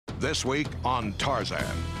This week on Tarzan.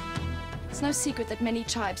 It's no secret that many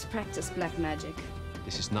tribes practice black magic.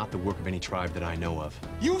 This is not the work of any tribe that I know of.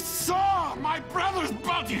 You saw my brother's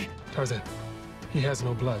body! Tarzan, he has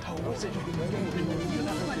no blood.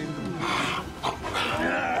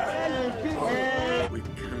 We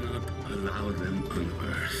cannot allow them on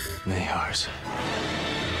Earth. Mayars.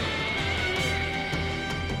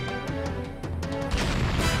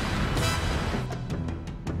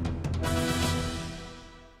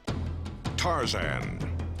 Tarzan.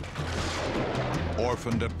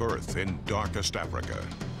 Orphaned at birth in darkest Africa.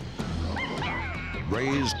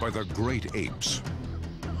 Raised by the great apes.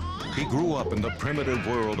 He grew up in the primitive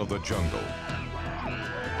world of the jungle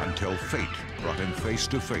until fate brought him face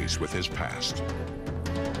to face with his past.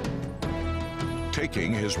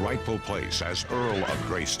 Taking his rightful place as Earl of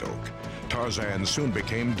Greystoke, Tarzan soon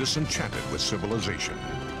became disenchanted with civilization.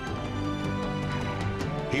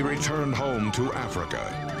 He returned home to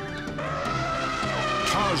Africa.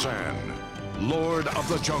 Tarzan, Lord of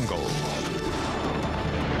the Jungle.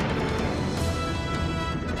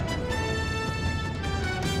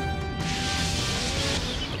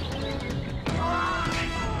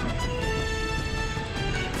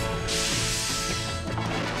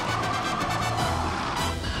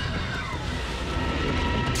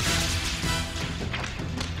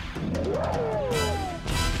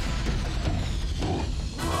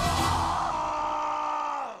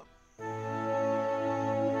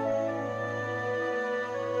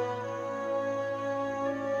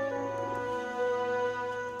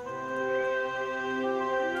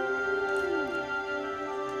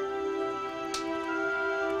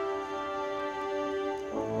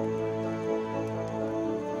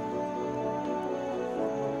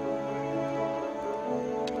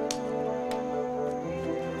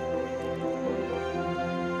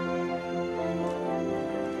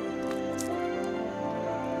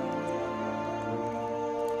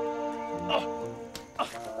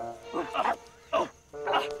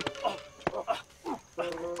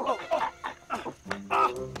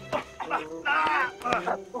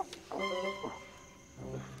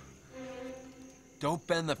 Don't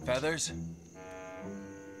bend the feathers.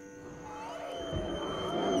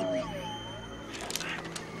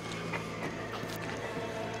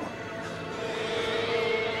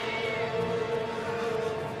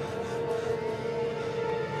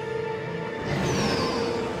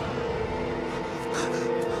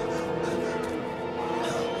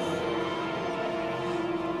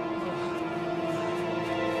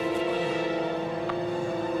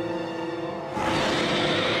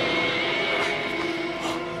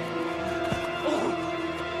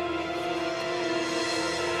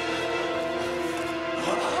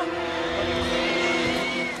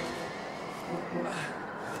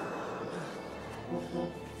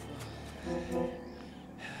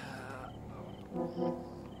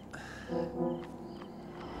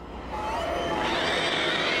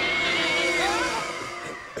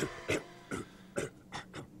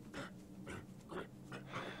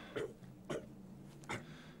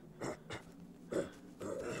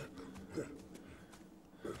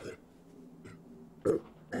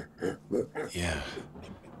 Yeah.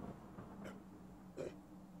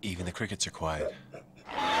 Even the crickets are quiet.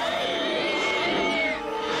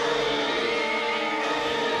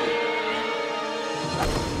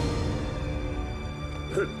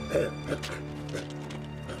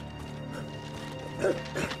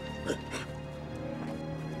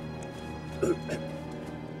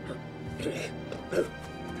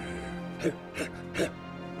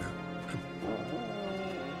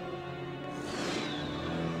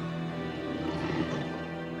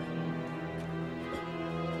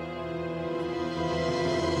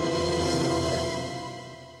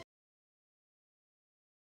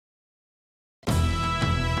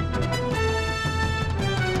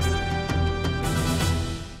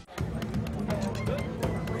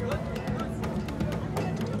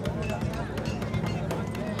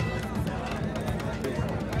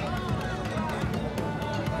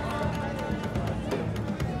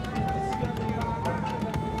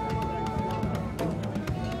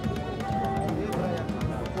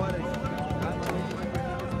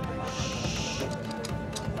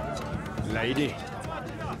 Lady,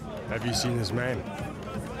 have you seen this man?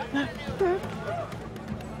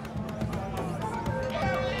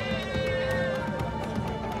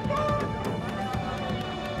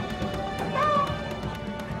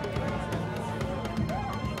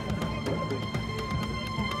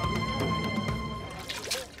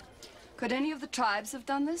 Could any of the tribes have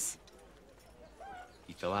done this?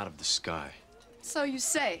 He fell out of the sky. So you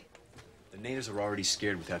say. The natives are already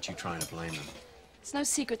scared without you trying to blame them. It's no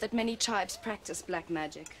secret that many tribes practice black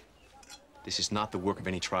magic. This is not the work of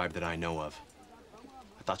any tribe that I know of.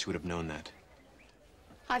 I thought you would have known that.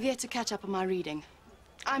 I've yet to catch up on my reading.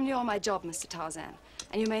 I'm new on my job, Mr. Tarzan,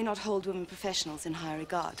 and you may not hold women professionals in high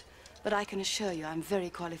regard, but I can assure you I'm very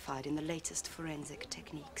qualified in the latest forensic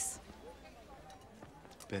techniques.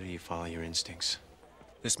 Better you follow your instincts.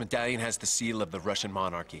 This medallion has the seal of the Russian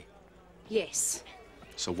monarchy. Yes.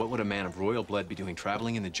 So what would a man of royal blood be doing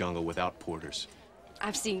traveling in the jungle without porters?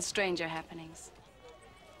 I've seen stranger happenings.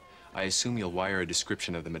 I assume you'll wire a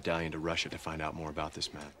description of the medallion to Russia to find out more about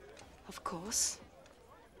this man. Of course.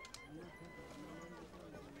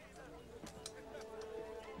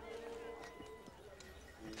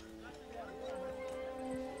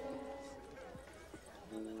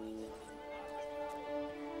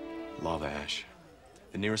 Lava ash.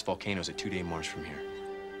 The nearest volcano is a 2-day march from here.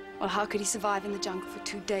 Well, how could he survive in the jungle for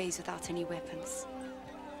 2 days without any weapons?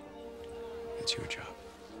 It's your job.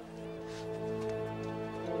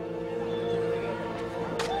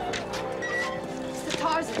 Mr.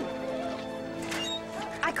 Tarzan,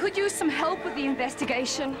 I could use some help with the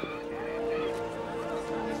investigation.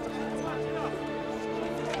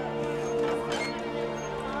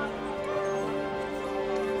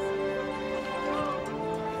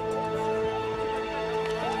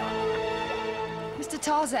 Mr.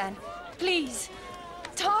 Tarzan, please.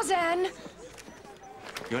 Tarzan!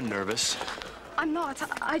 You're nervous. I'm not.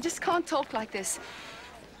 I just can't talk like this.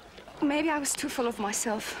 Maybe I was too full of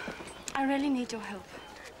myself. I really need your help.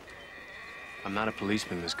 I'm not a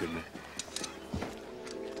policeman, Miss Goodman.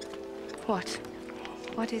 What?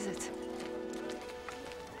 What is it?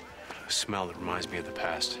 A smell that reminds me of the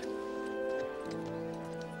past.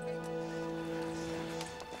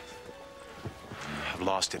 I've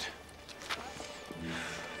lost it.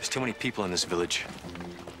 There's too many people in this village.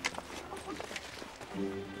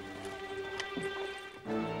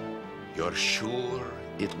 You're sure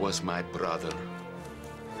it was my brother?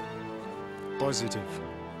 Positive.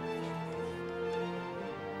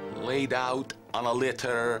 Laid out on a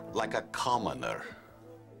litter like a commoner.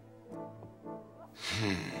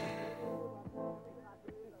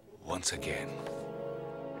 Once again,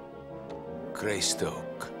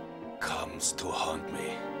 Greystoke comes to haunt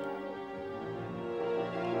me.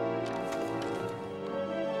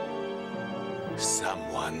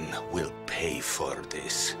 Someone will pay for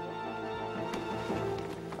this.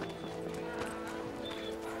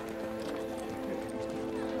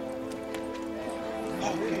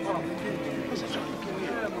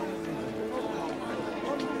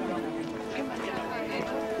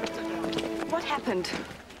 What happened?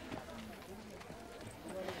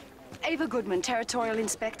 Ava Goodman, Territorial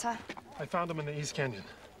Inspector. I found him in the East Canyon.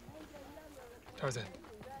 Tarzan,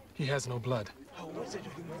 he has no blood.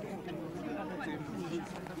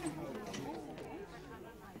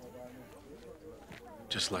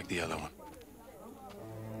 Just like the other one.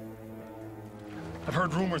 I've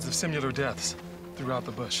heard rumors of similar deaths throughout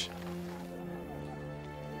the bush.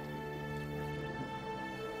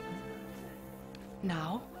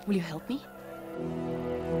 Now, will you help me?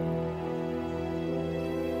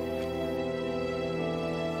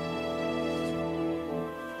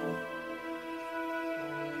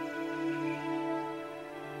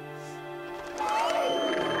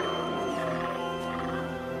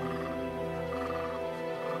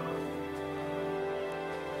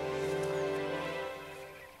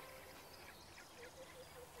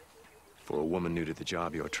 For a woman new to the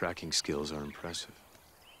job, your tracking skills are impressive.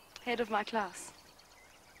 Head of my class.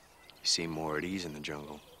 You seem more at ease in the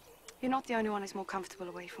jungle. You're not the only one who's more comfortable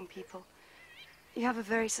away from people. You have a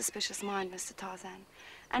very suspicious mind, Mr. Tarzan.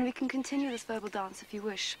 And we can continue this verbal dance if you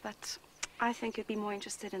wish, but I think you'd be more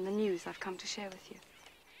interested in the news I've come to share with you.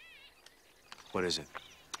 What is it?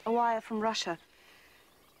 A wire from Russia.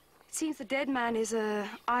 It seems the dead man is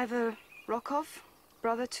Ivor Rokov,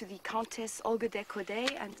 brother to the Countess Olga de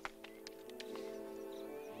Coudet, and...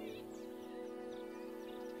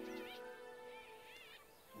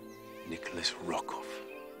 Nicholas Rokov.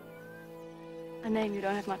 a name you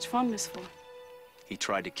don't have much fondness for. He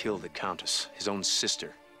tried to kill the Countess, his own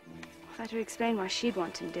sister. That would explain why she'd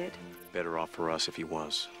want him dead. Better off for us if he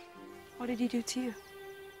was. What did he do to you?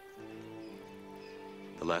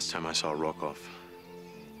 The last time I saw Rokov,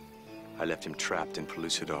 I left him trapped in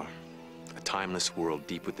Pellucidar, a timeless world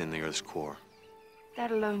deep within the Earth's core.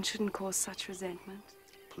 That alone shouldn't cause such resentment.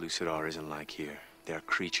 Pellucidar isn't like here. There are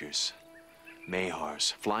creatures,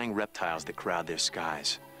 Mahars, flying reptiles that crowd their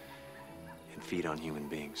skies and feed on human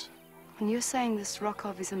beings. And you're saying this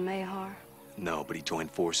Rokov is a Mahar? No, but he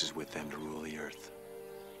joined forces with them to rule the Earth.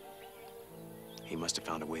 He must have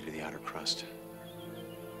found a way to the outer crust.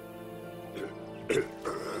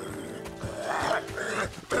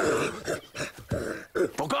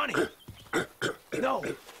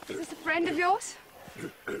 friend of yours?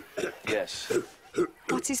 Yes.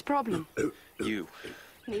 What's his problem? You.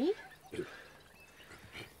 Me?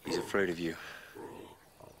 He's afraid of you.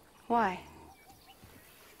 Why?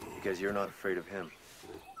 Because you're not afraid of him.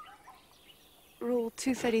 Rule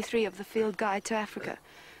 233 of the Field Guide to Africa.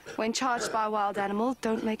 When charged by a wild animal,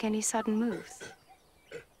 don't make any sudden moves.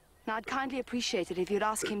 Now, I'd kindly appreciate it if you'd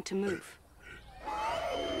ask him to move.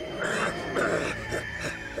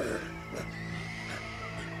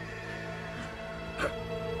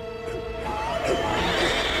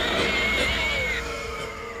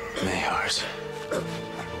 Mayars.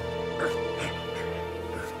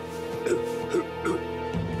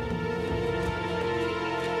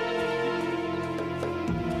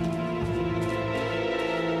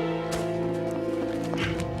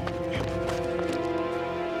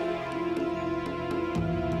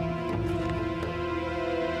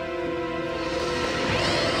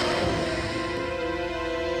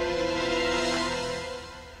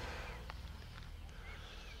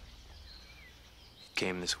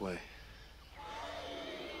 Came this way.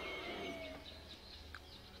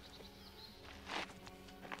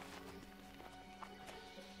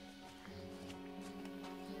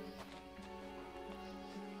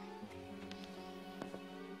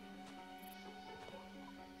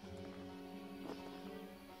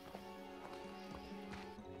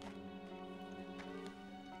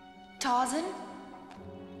 Tarzan?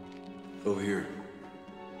 Over here.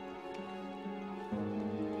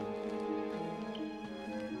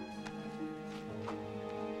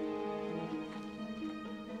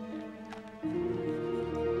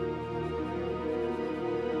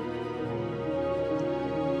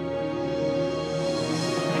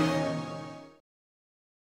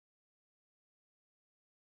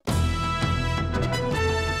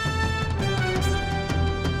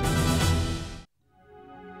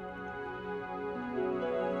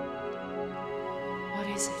 What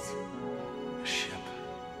is it? A ship.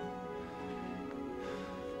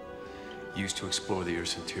 Used to explore the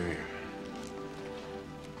Earth's interior.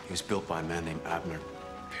 It was built by a man named Abner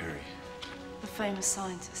Perry. The famous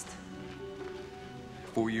scientist.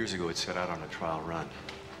 4 years ago, it set out on a trial run.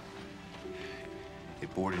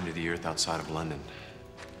 It bored into the Earth outside of London.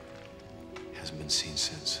 It hasn't been seen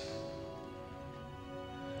since.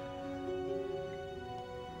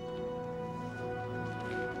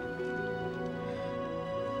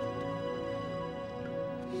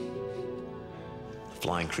 The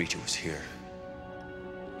flying creature was here.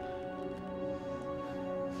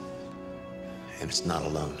 And it's not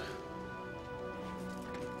alone.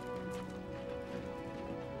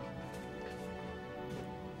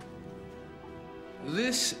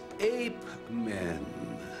 This ape man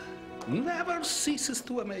never ceases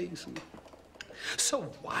to amaze me.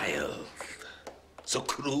 So wild, so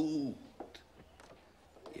crude,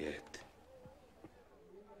 yet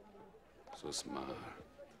so smart.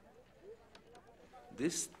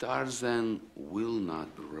 This Tarzan will not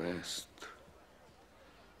rest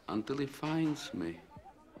until he finds me.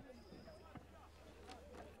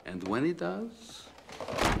 And when he does,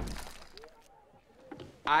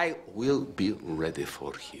 I will be ready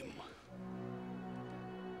for him.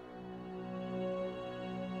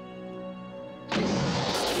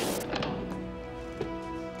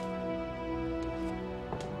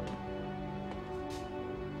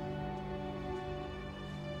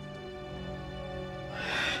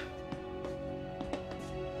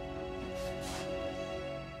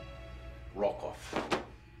 Rokov.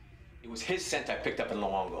 It was his scent I picked up in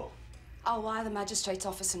Luongo. I'll wire the magistrate's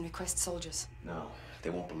office and request soldiers. No, they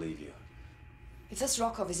won't believe you. If this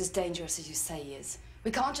Rokov is as dangerous as you say he is, we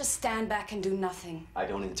can't just stand back and do nothing. I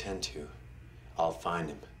don't intend to. I'll find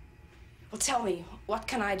him. Well, tell me, what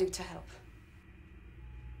can I do to help?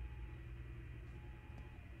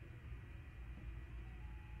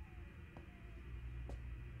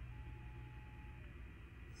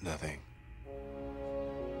 Nothing.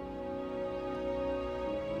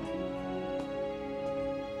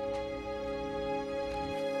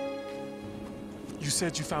 You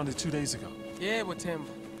said you found it 2 days ago. Yeah, with him.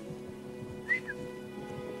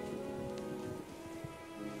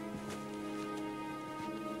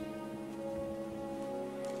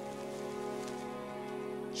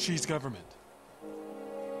 She's government.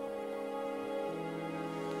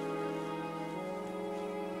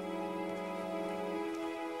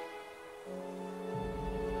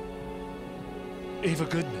 Ava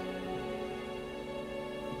Goodman.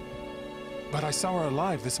 But I saw her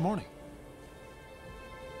alive this morning.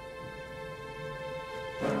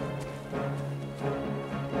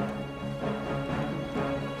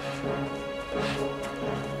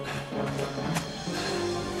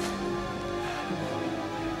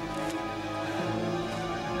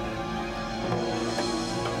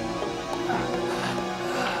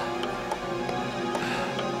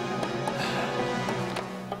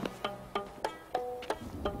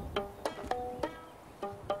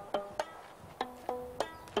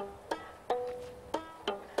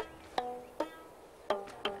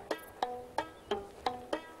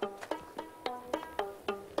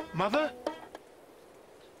 Mother?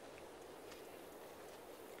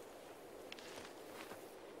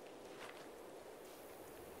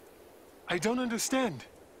 I don't understand.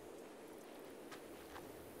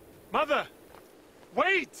 Mother!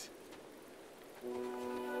 Wait!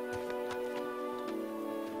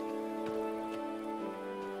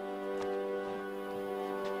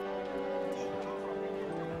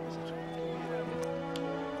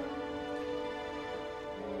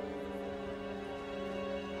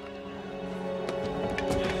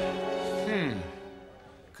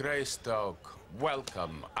 Greystoke,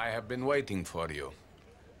 welcome. I have been waiting for you.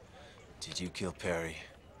 Did you kill Perry?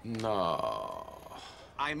 No.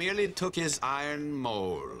 I merely took his iron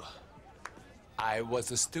mole. I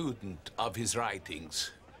was a student of his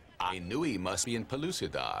writings. I knew he must be in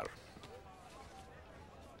Pellucidar.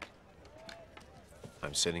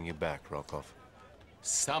 I'm sending you back, Rokov.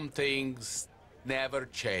 Some things never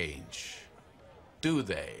change, do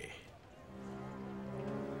they?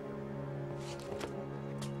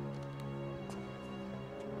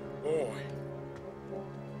 Boy.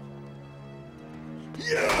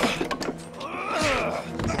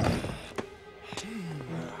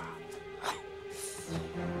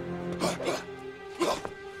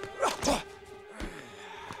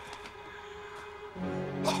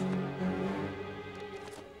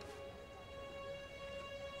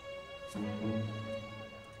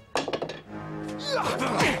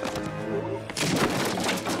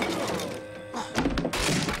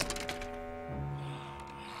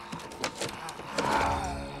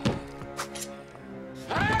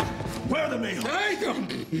 Where are the Mayhem? I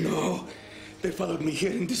don't know. They followed me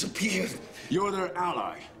here and disappeared. You're their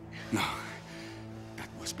ally. No. That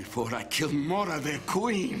was before I killed Mora, their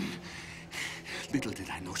queen. Little did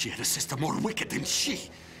I know she had a sister more wicked than she.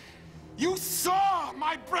 You saw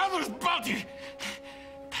my brother's body!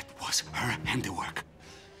 That was her handiwork.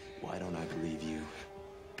 Why don't I believe you?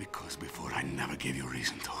 Because before I never gave you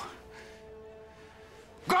reason to.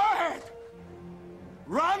 Go ahead!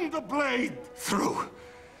 Run the blade through.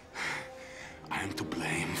 I am to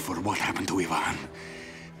blame for what happened to Ivan.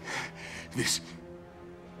 This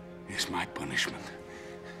is my punishment.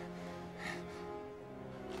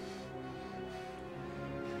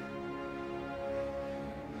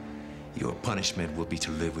 Your punishment will be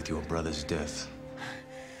to live with your brother's death.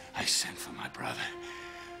 I sent for my brother.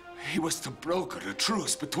 He was to broker a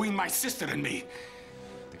truce between my sister and me.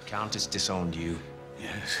 The Countess disowned you.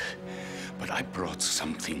 Yes, but I brought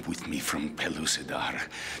something with me from Pellucidar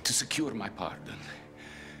to secure my pardon.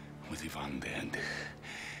 With Ivan dead,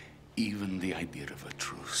 even the idea of a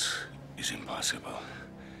truce is impossible.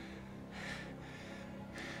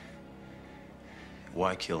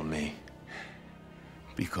 Why kill me?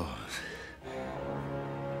 Because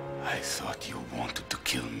I thought you wanted to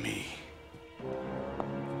kill me.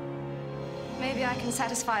 Maybe I can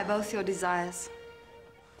satisfy both your desires.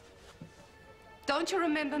 Don't you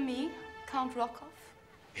remember me, Count Rokov?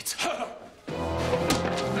 It's her!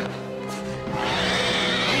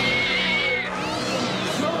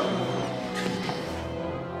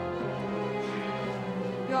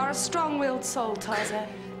 You are a strong-willed soul, Tarzan.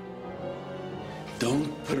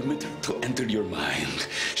 Don't permit her to enter your mind.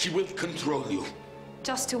 She will control you.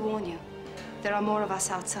 Just to warn you, there are more of us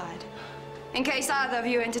outside. In case either of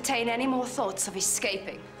you entertain any more thoughts of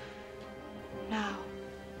escaping. Now,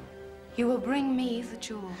 you will bring me the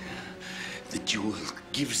jewel. The jewel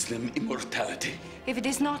gives them immortality. If it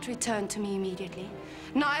is not returned to me immediately,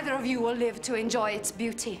 neither of you will live to enjoy its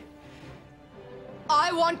beauty.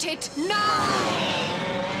 I want it now!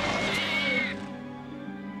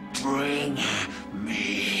 Bring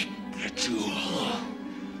me the jewel.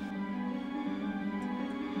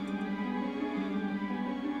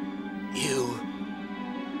 You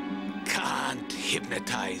can't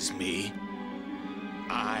hypnotize me.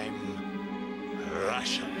 I'm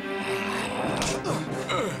Russian.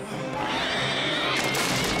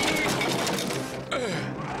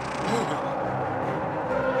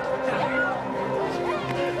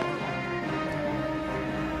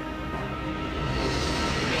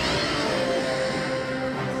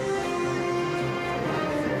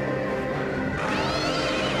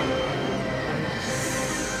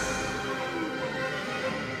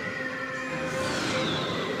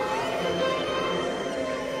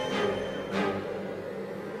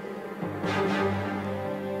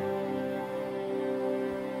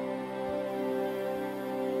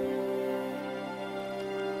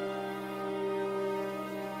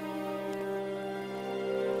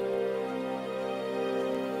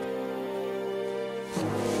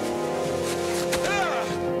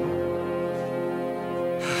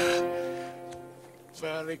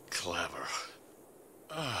 Very clever.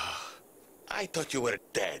 I thought you were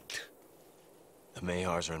dead. The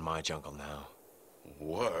Mahars are in my jungle now.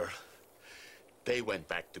 Were? They went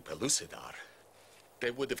back to Pellucidar.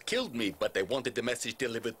 They would have killed me, but they wanted the message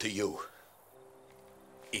delivered to you.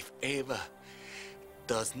 If Eva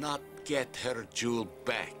does not get her jewel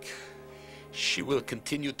back, she will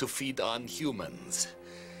continue to feed on humans,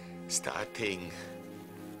 starting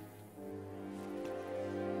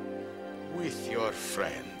with your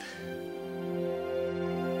friend.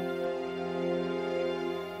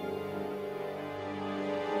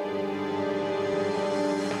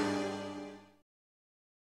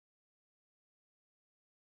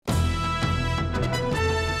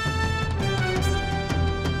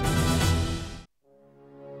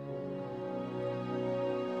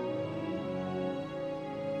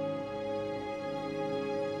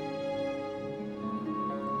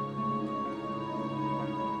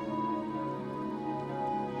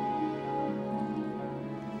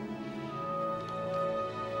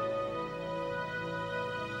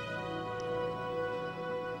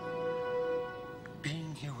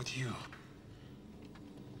 Being here with you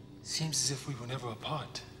seems as if we were never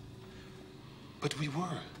apart. But we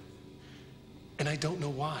were. And I don't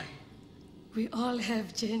know why. We all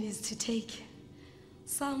have journeys to take.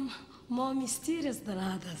 Some more mysterious than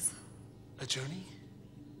others. A journey?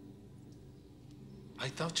 I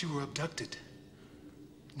thought you were abducted.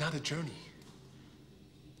 Not a journey.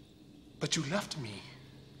 But you left me.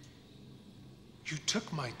 You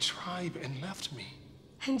took my tribe and left me.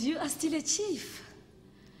 And you are still a chief,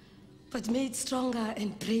 but made stronger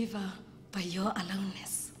and braver by your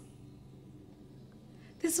aloneness.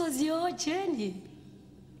 This was your journey.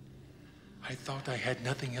 I thought I had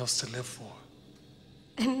nothing else to live for.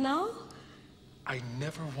 And now? I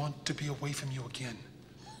never want to be away from you again.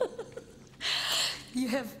 You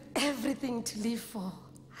have everything to live for,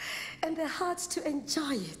 and the heart to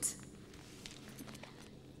enjoy it.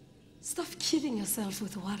 Stop killing yourself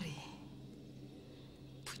with worry.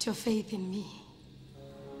 Put your faith in me.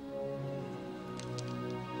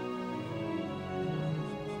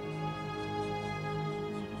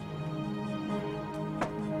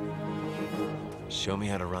 Show me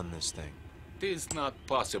how to run this thing. Tis not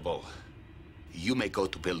possible. You may go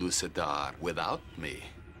to Pellucidar without me.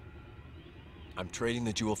 I'm trading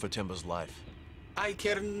the jewel for Timba's life. I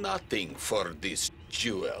care nothing for this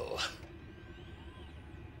jewel.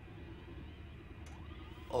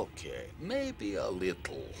 Okay, maybe a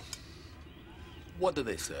little. What do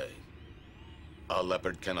they say? A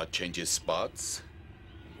leopard cannot change his spots?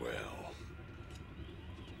 Well,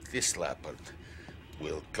 this leopard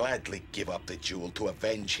will gladly give up the jewel to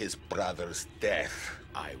avenge his brother's death.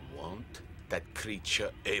 I want that creature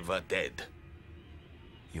Eva dead.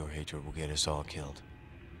 Your hatred will get us all killed.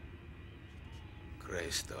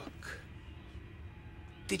 Greystock,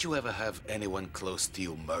 did you ever have anyone close to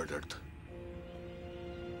you murdered?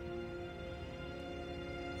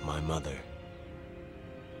 My mother.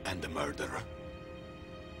 And the murderer?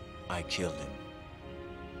 I killed him.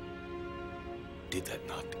 Did that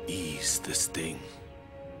not ease the sting?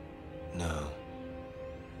 No.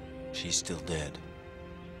 She's still dead.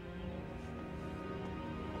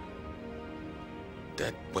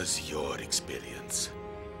 That was your experience.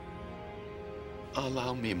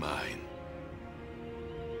 Allow me mine.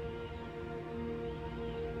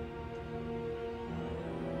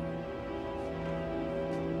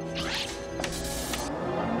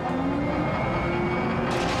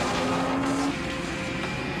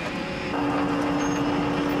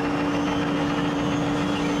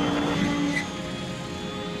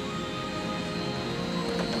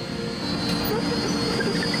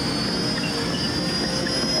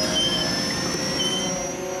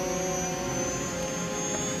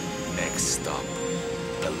 Stop.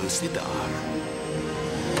 Pellucidar.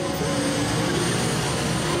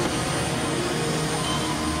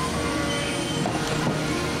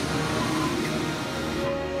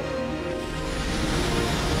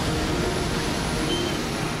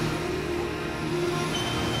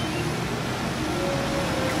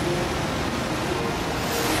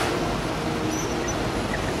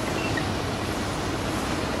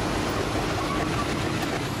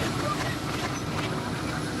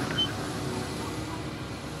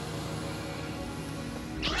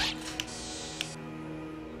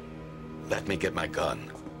 Let me get my gun.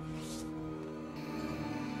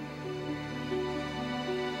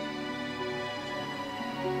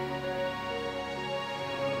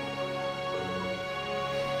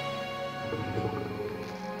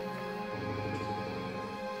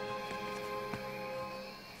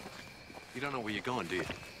 You don't know where you're going, do you?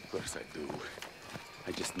 Of course I do.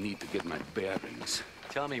 I just need to get my bearings.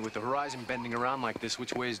 Tell me, with the horizon bending around like this,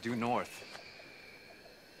 which way is due north?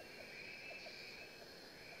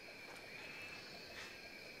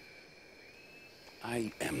 I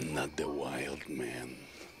am not the wild man.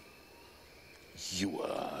 You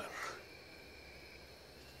are.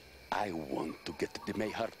 I want to get to the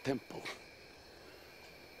Mayhar Temple.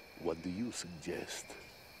 What do you suggest?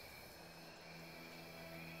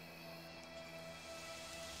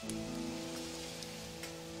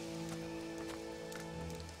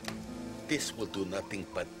 This will do nothing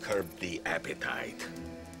but curb the appetite.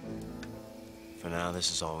 For now, this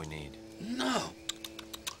is all we need. No.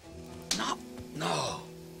 No. No.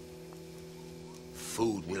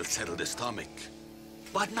 Food will settle the stomach,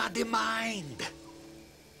 but not the mind.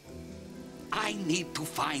 I need to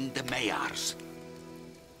find the Mayars.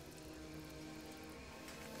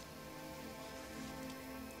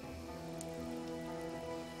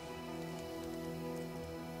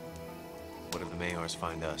 What if the Mayars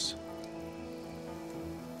find us?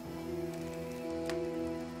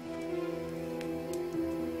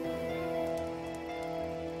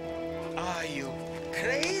 Are you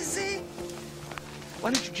crazy?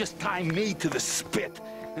 Why don't you just tie me to the spit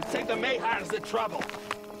and save the Mayhars the trouble?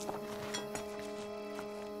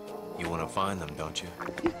 You want to find them, don't you?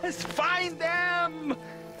 Yes, find them!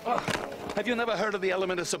 Oh, have you never heard of the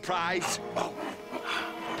element of surprise?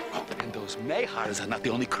 And those Mayhars are not the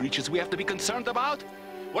only creatures we have to be concerned about.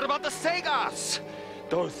 What about the Sagas?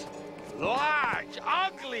 Those large,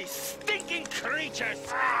 ugly, stinking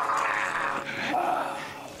creatures!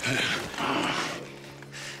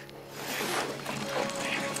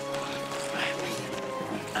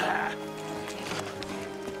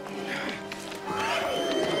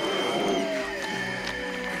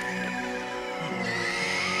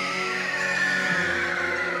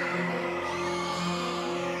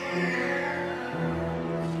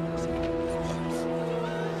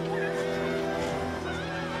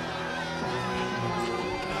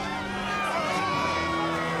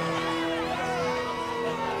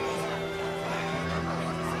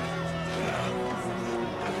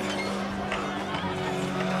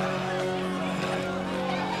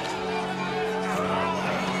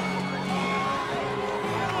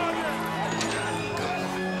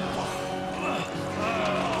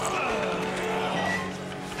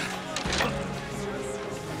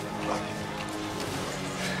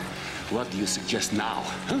 What do you suggest now,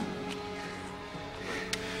 huh?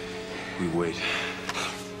 We wait.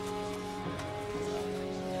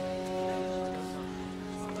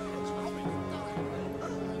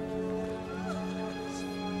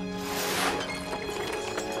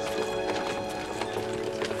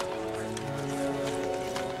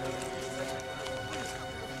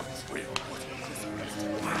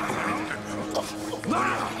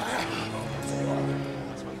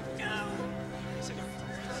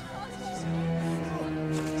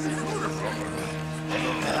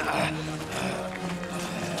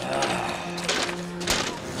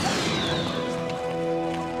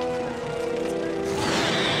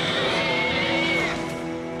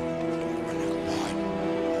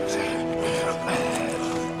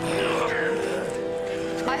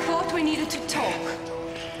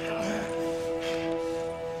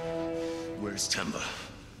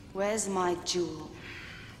 Where's my jewel?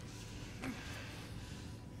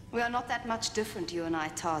 We are not that much different, you and I,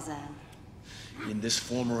 Tarzan. In this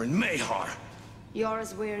form or in Mayhar. You're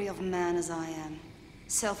as weary of man as I am.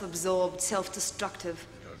 Self-absorbed, self-destructive.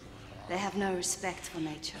 They have no respect for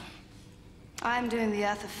nature. I'm doing the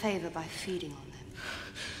Earth a favor by feeding on them.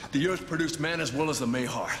 The Earth produced man as well as the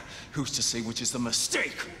Mayhar. Who's to say which is the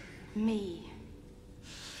mistake? Me.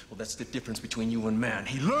 Well, that's the difference between you and man.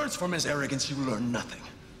 He learns from his arrogance, you learn nothing.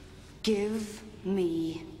 Give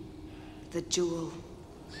me the jewel.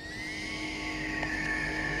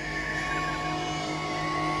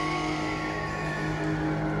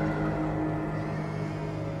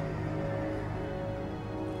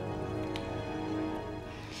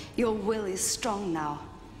 Your will is strong now,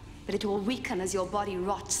 but it will weaken as your body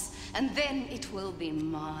rots, and then it will be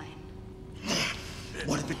mine.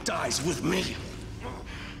 What if it dies with me?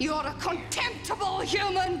 You're a contemptible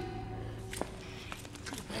human!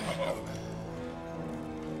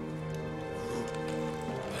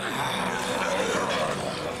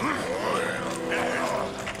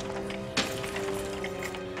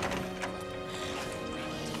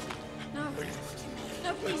 No.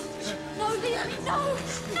 No, please. No, leave me. No!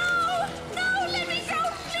 No! No! Let me go!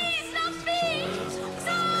 Please! Not me!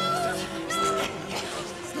 No! No!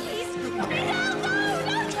 Please! Let me go! No!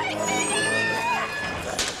 Don't take me!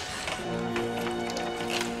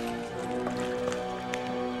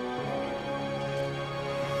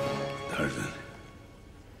 Tarzan.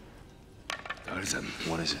 Tarzan.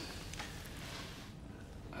 What is it?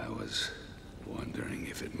 I was wondering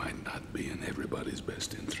if it might not be in everybody's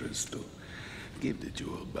best interest to give the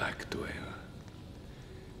jewel back to her.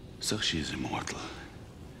 So she is immortal.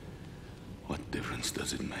 What difference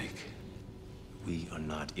does it make? We are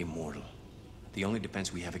not immortal. The only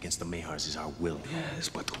defense we have against the Mahars is our will. Yes,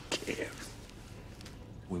 but who cares?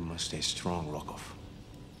 We must stay strong, Rokov.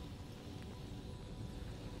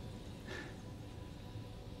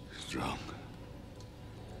 Strong.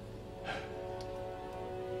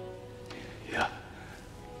 Yeah.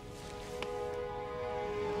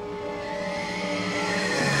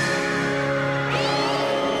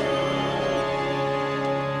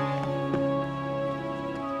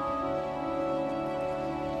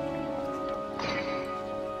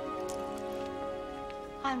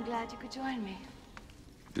 I'm glad you could join me.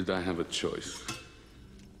 Did I have a choice?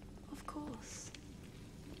 Of course.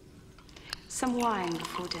 Some wine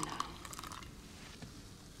before dinner.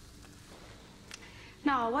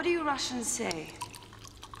 Now, what do you Russians say?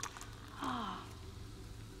 Ah.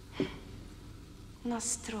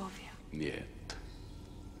 Nostrovia. Нет.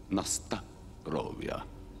 Nastarovia.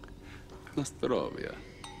 Nastarovia.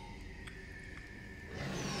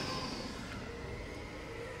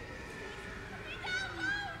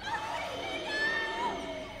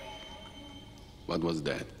 What was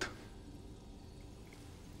that?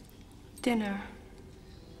 Dinner.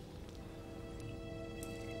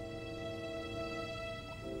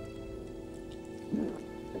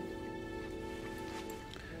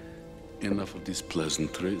 Enough of these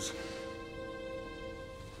pleasantries.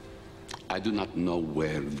 I do not know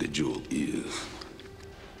where the jewel is.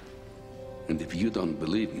 And if you don't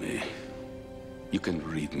believe me, you can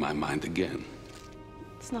read my mind again.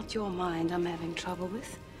 It's not your mind I'm having trouble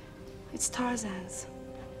with. It's Tarzan's.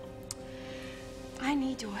 I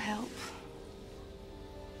need your help.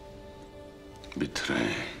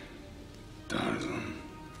 Betray Tarzan.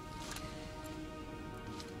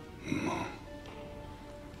 No.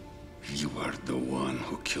 You are the one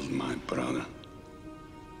who killed my brother.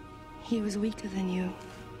 He was weaker than you.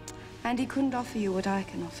 And he couldn't offer you what I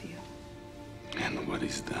can offer you. And what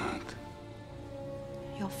is that?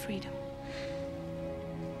 Your freedom.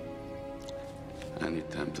 I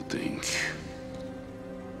need time to think.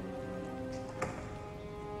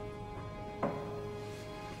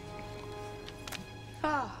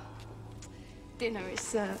 Ah, dinner is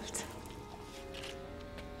served.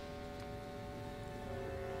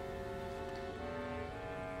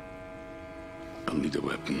 I'll need a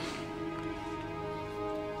weapon.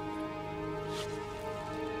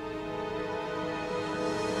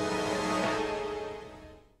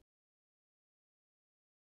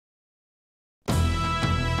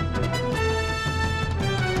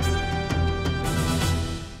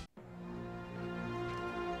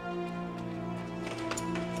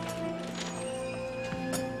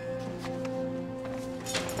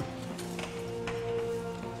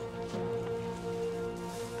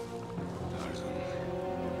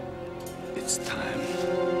 It's time.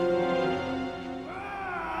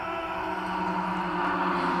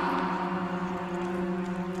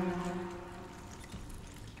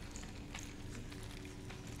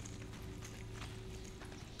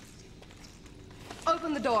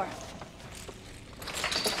 Open the door.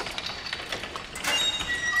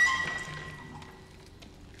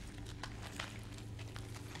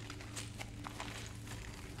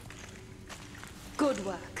 Good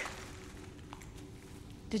work.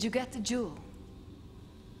 Did you get the jewel?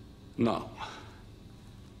 No.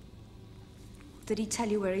 Did he tell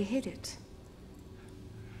you where he hid it?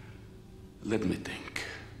 Let me think.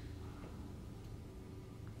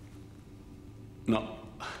 No.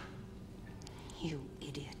 You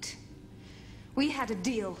idiot. We had a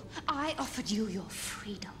deal. I offered you your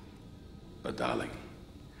freedom. But darling,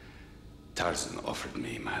 Tarzan offered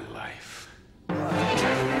me my life.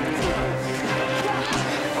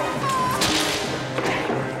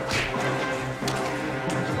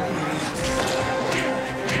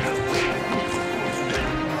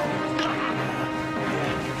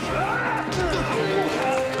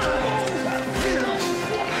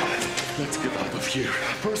 Let's get out of here.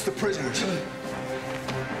 First the prisoners.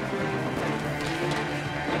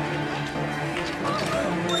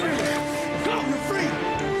 Go! You're free!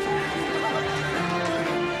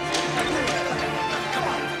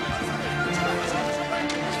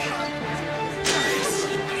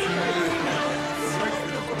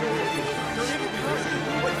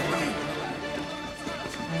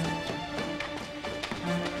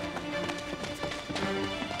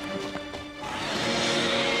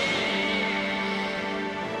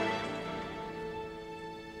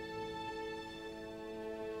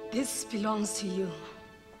 This belongs to you,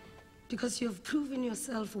 because you have proven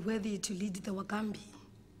yourself worthy to lead the Wagambi.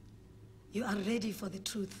 You are ready for the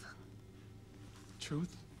truth.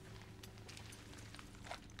 Truth?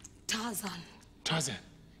 Tarzan. Tarzan,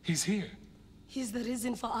 he's here. He's the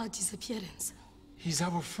reason for our disappearance. He's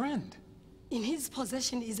our friend. In his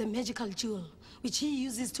possession is a magical jewel, which he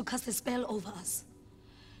uses to cast a spell over us.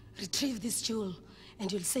 Retrieve this jewel,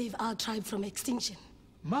 and you'll save our tribe from extinction.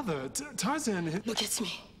 Mother, Tarzan... Look at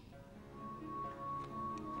me.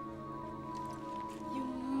 You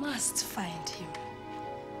must find him.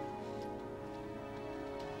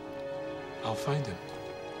 I'll find him.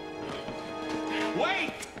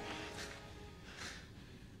 Wait!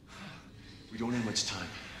 We don't have much time.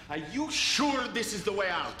 Are you sure this is the way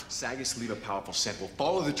out? Sagas leave a powerful scent. We'll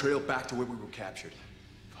follow the trail back to where we were captured.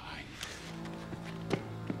 Fine.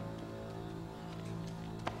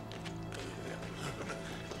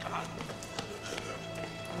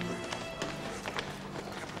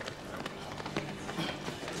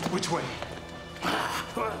 Which way?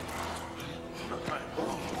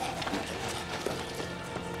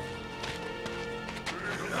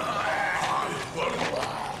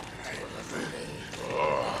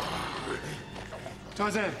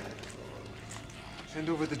 Tarzan, hand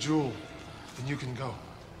over the jewel, and you can go.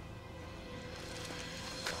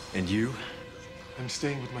 And you? I'm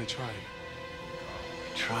staying with my tribe.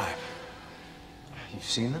 Tribe? You've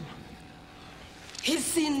seen them? He's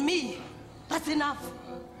seen me. That's enough.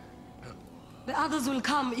 The others will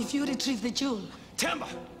come if you retrieve the jewel. Temba!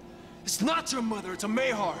 It's not your mother, it's a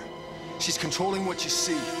Mayhar. She's controlling what you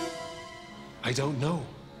see. I don't know.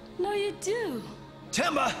 No, you do.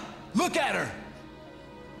 Temba! Look at her!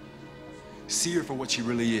 See her for what she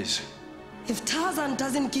really is. If Tarzan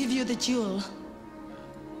doesn't give you the jewel,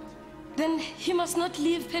 then he must not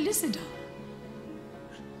leave Pellucidar.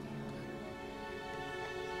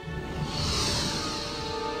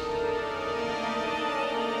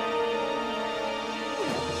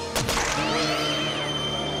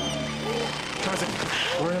 Tarzan,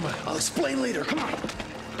 where am I? I'll explain later, come on!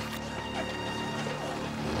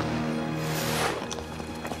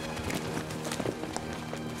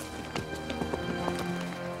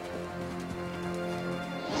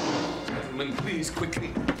 Gentlemen, please, quickly.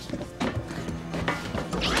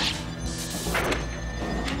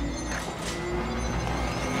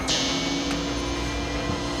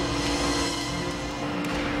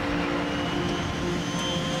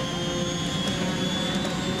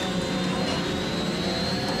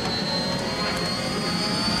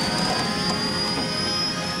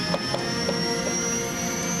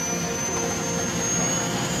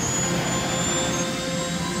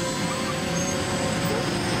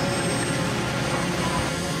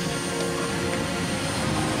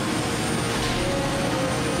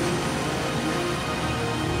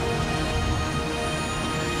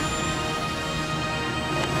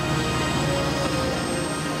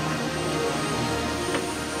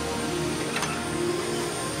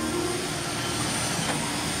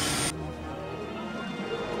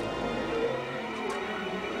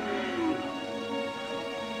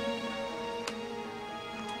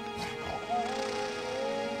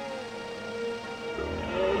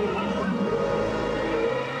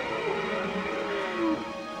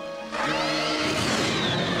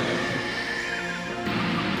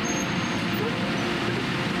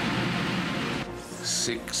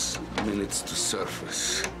 To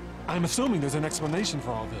surface. I'm assuming there's an explanation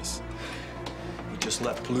for all this. We just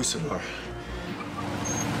left Pellucidar.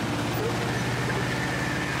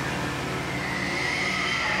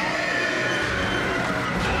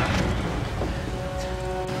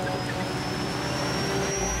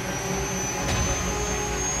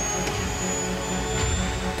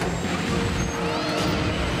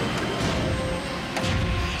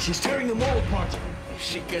 She's tearing them all apart. If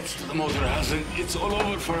she gets to the motor housing, it's all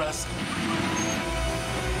over for us.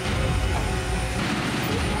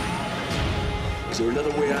 Is there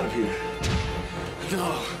another way out of here?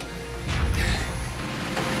 No.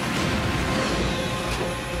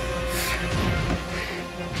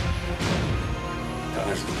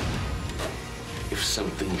 Tarzan, if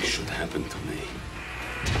something should happen to me...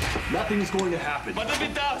 Nothing's going to happen. But if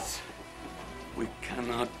it does, we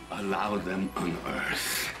cannot allow them on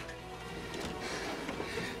Earth.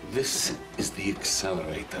 This is the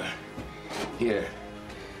accelerator. Here,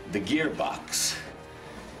 the gearbox.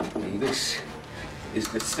 And this is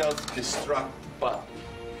the self-destruct button.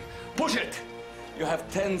 Push it! You have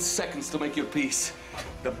 10 seconds to make your peace.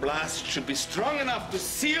 The blast should be strong enough to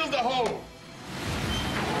seal the hole.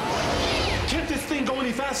 Can't this thing go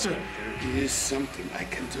any faster? There is something I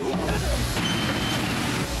can do.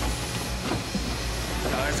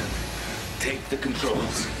 Tarzan, take the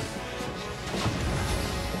controls.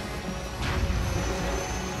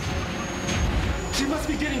 She must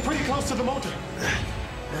be getting pretty close to the motor.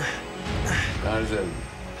 Tarzan,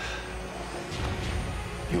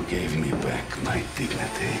 you gave me back my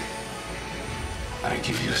dignity. I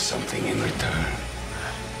give you something in return.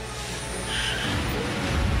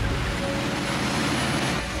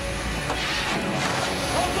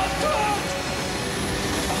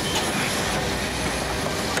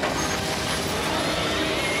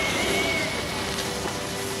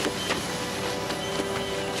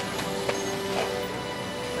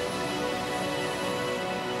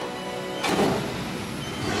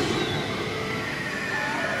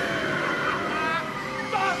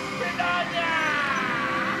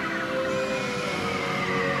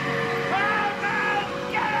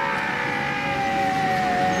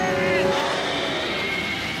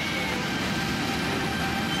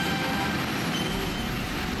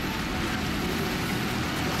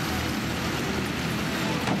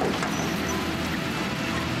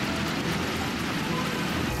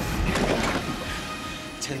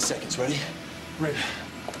 Seconds, ready? Ready.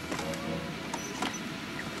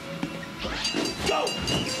 Go!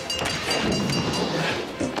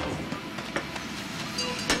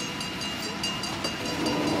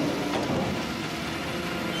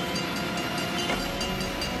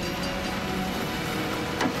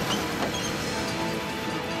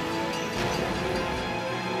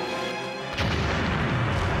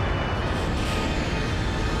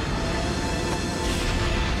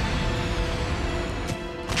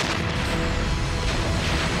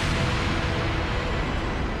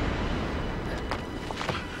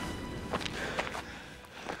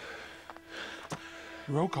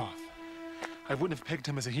 Rokoff. I wouldn't have pegged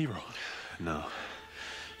him as a hero. No.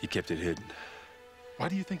 He kept it hidden. Why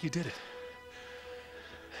do you think he did it?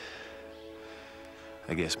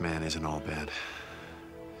 I guess man isn't all bad.